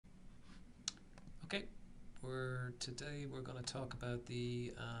Okay, today we're going to talk about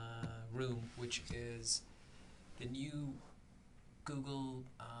the Room, which is the new Google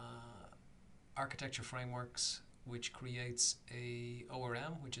architecture frameworks, which creates a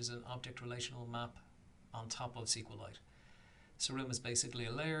ORM, which is an object relational map on top of SQLite. So Room is basically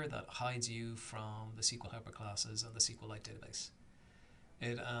a layer that hides you from the SQL helper classes and the SQLite database.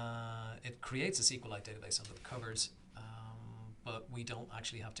 It creates a SQLite database under the covers, but we don't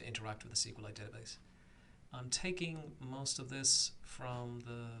actually have to interact with the SQLite database. I'm taking most of this from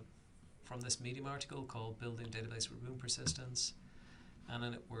this Medium article called Building Database with Room Persistence, and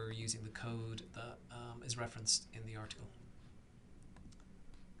in it we're using the code that is referenced in the article.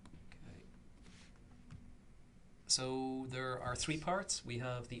 Okay. So there are three parts. We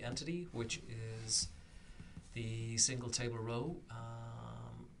have the entity, which is the single table row,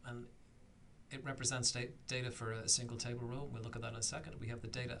 and it represents data for a single table row. We'll look at that in a second. We have the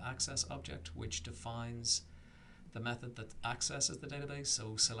data access object, which defines the method that accesses the database,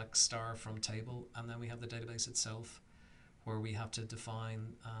 so select star from table, and then we have the database itself, where we have to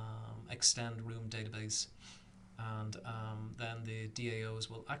define extend room database, and then the DAOs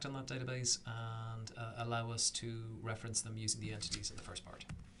will act on that database and allow us to reference them using the entities in the first part.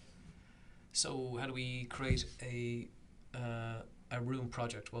 So how do we create a Room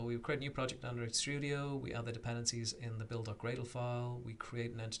project? Well, we create a new project in Android Studio. We add the dependencies in the build.gradle file. We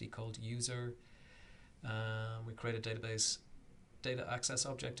create an entity called user. We create a database data access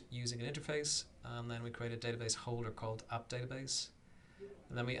object using an interface, and then we create a database holder called app database.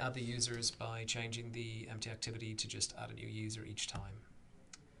 And then we add the users by changing the empty activity to just add a new user each time.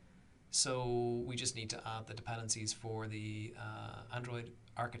 So we just need to add the dependencies for the Android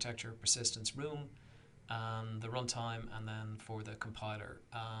architecture persistence Room and the runtime, and then for the compiler.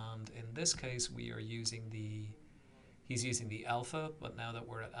 And in this case we are using he's using the alpha, but now that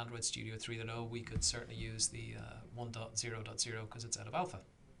we're at Android Studio 3.0, we could certainly use the 1.0.0 because it's out of alpha.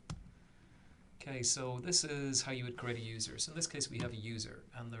 Okay, so this is how you would create a user. So in this case we have a user,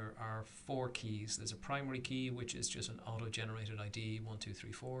 and there are 4 keys. There's a primary key, which is just an auto-generated ID, 1, 2,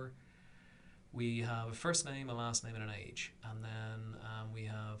 3, 4. We have a first name, a last name, and an age. And then we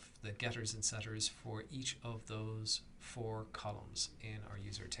have the getters and setters for each of those 4 columns in our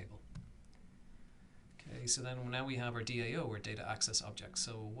user table. Okay, so then now we have our DAO, or data access object.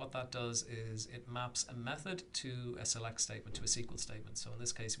 So what that does is it maps a method to a select statement, to a SQL statement. So in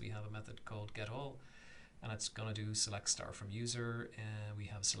this case we have a method called getAll, and it's going to do select star from user, and we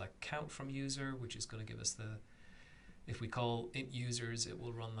have select count from user, which is going to give us the, if we call int users, it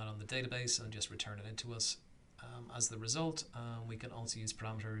will run that on the database and just return it into us. As the result, we can also use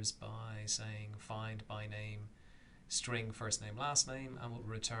parameters by saying find by name string first name last name, and we'll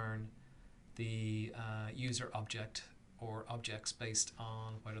return the user object or objects based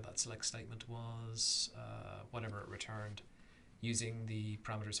on whether that select statement was whatever it returned, using the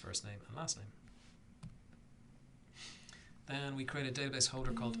parameters first name and last name. Then we create a database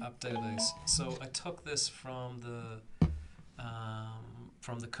holder called app database. So I took this from the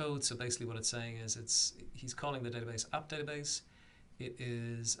code. So basically what it's saying is he's calling the database app database. It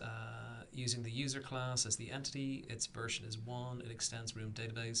is using the user class as the entity. Its version is 1. It extends room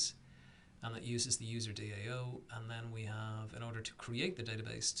database, and it uses the user DAO. And then we have, in order to create the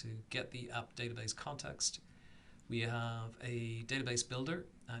database, to get the app database context, we have a database builder,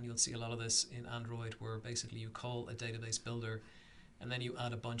 and you'll see a lot of this in Android, where basically you call a database builder and then you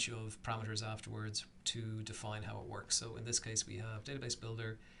add a bunch of parameters afterwards to define how it works. So in this case we have database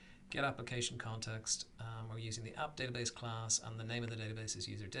builder, get application context, we're using the app database class, and the name of the database is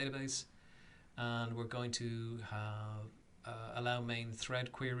user database, and we're going to have allow main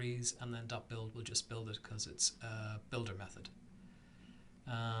thread queries, and then .build will just build it because it's a builder method.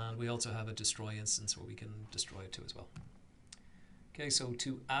 And we also have a destroy instance where we can destroy it too as well. Okay, so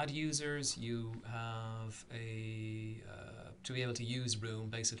to add users, you have to be able to use Room,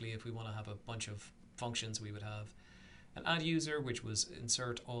 basically if we want to have a bunch of functions, we would have an add user, which was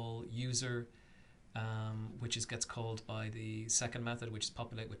insert all user, which gets called by the second method, which is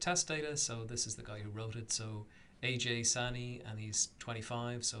populate with test data. So this is the guy who wrote it. So AJ Sani, and he's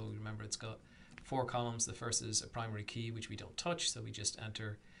 25. So remember, it's got 4 columns. The first is a primary key, which we don't touch, so we just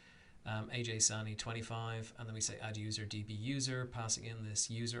enter AJ Sani 25, and then we say add user db user, passing in this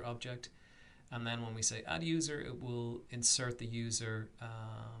user object. And then when we say add user, it will insert the user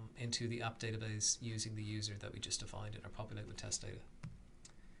into the app database using the user that we just defined in our populate with test data.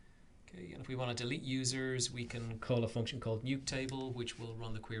 Okay, and if we want to delete users, we can call a function called nuke table, which will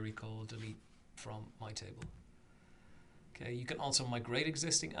run the query called delete from my table. Okay, you can also migrate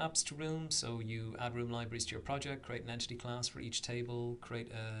existing apps to Room. So you add Room libraries to your project, create an entity class for each table,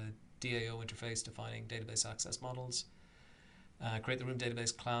 create a DAO interface defining database access models. Create the room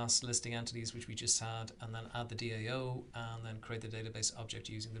database class listing entities, which we just had, and then add the DAO, and then create the database object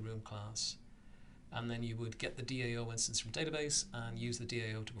using the room class. And then you would get the DAO instance from database and use the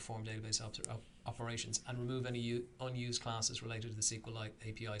DAO to perform database operations and remove any unused classes related to the SQLite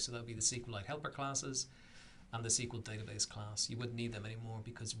API. So that would be the SQLite helper classes and the SQL database class. You wouldn't need them anymore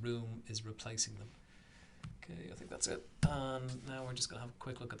because Room is replacing them. Okay, I think that's it. And now we're just going to have a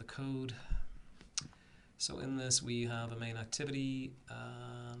quick look at the code. So in this we have a main activity,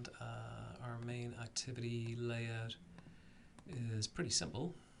 and our main activity layout is pretty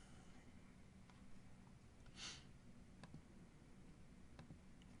simple.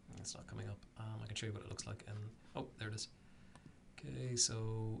 It's not coming up. I can show you what it looks like. And oh, there it is. Okay,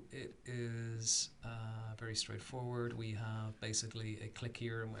 so it is very straightforward. We have basically a click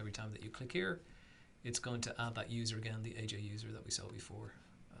here, and every time that you click here, it's going to add that user again, the AJ user that we saw before.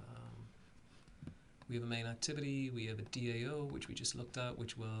 We have a main activity. We have a DAO, which we just looked at,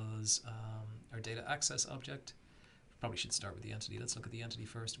 which was our data access object. Probably should start with the entity. Let's look at the entity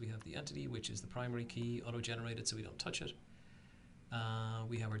first. We have the entity, which is the primary key, auto-generated, so we don't touch it.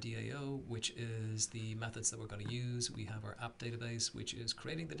 We have our DAO, which is the methods that we're going to use. We have our app database, which is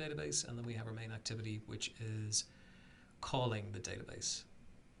creating the database, and then we have our main activity, which is calling the database.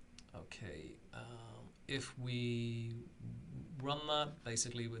 Okay, if we run that,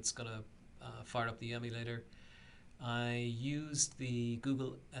 basically it's going to fire up the emulator. I used the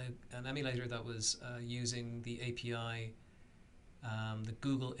an emulator that was using the API, the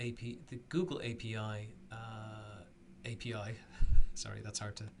Google API API. Sorry, that's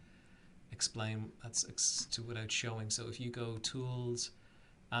hard to explain. That's without showing. So if you go Tools,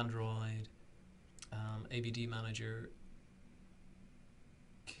 Android, ABD Manager,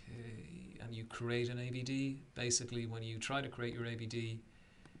 okay, and you create an ABD, basically when you try to create your ABD,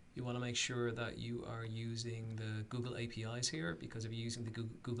 you want to make sure that you are using the Google APIs here, because if you're using the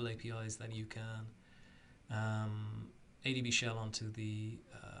Google APIs, then you can ADB shell onto the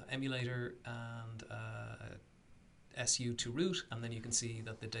emulator and SU to root, and then you can see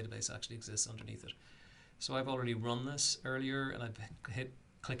that the database actually exists underneath it. So I've already run this earlier, and I've hit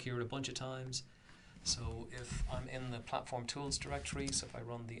click here a bunch of times. So if I'm in the platform tools directory, so if I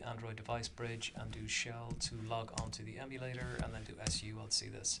run the Android device bridge and do shell to log onto the emulator and then do SU, I'll see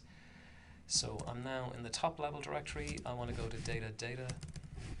this. So I'm now in the top level directory. I want to go to data. If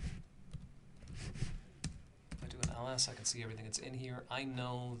I do an ls, I can see everything that's in here. I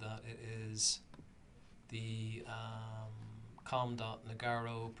know that it is the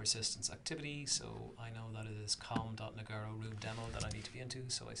com.Nagarro persistence activity, so I know that it is com.Nagarro room demo that I need to be into,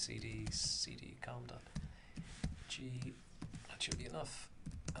 so I cd com.g, that should be enough.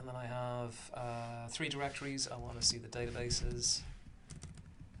 And then I have 3 directories. I want to see the databases,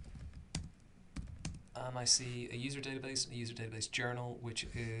 and I see a user database and a user database journal, which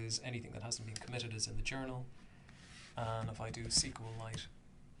is anything that hasn't been committed is in the journal. And if I do SQLite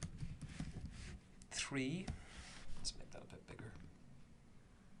 3, let's make that a bit bigger.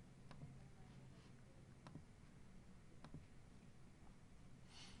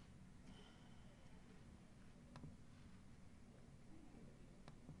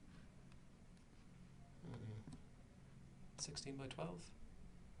 Mm-hmm. 16 by 12?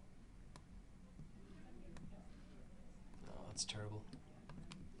 No, that's terrible.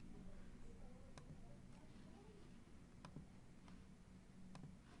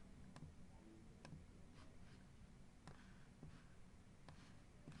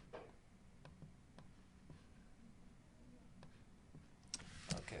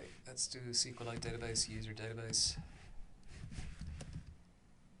 Let's do SQLite database, user database.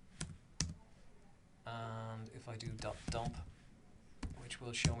 And if I do .dump, which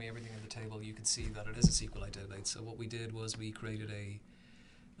will show me everything in the table, you can see that it is a SQLite database. So what we did was we created a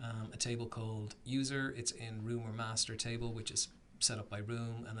table called user. It's in room or master table, which is set up by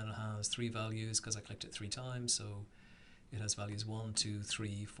room, and then it has 3 values because I clicked it 3 times. So it has values 1, 2,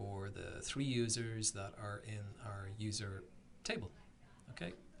 3 for the 3 users that are in our user table.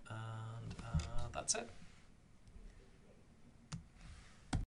 Okay. And that's it.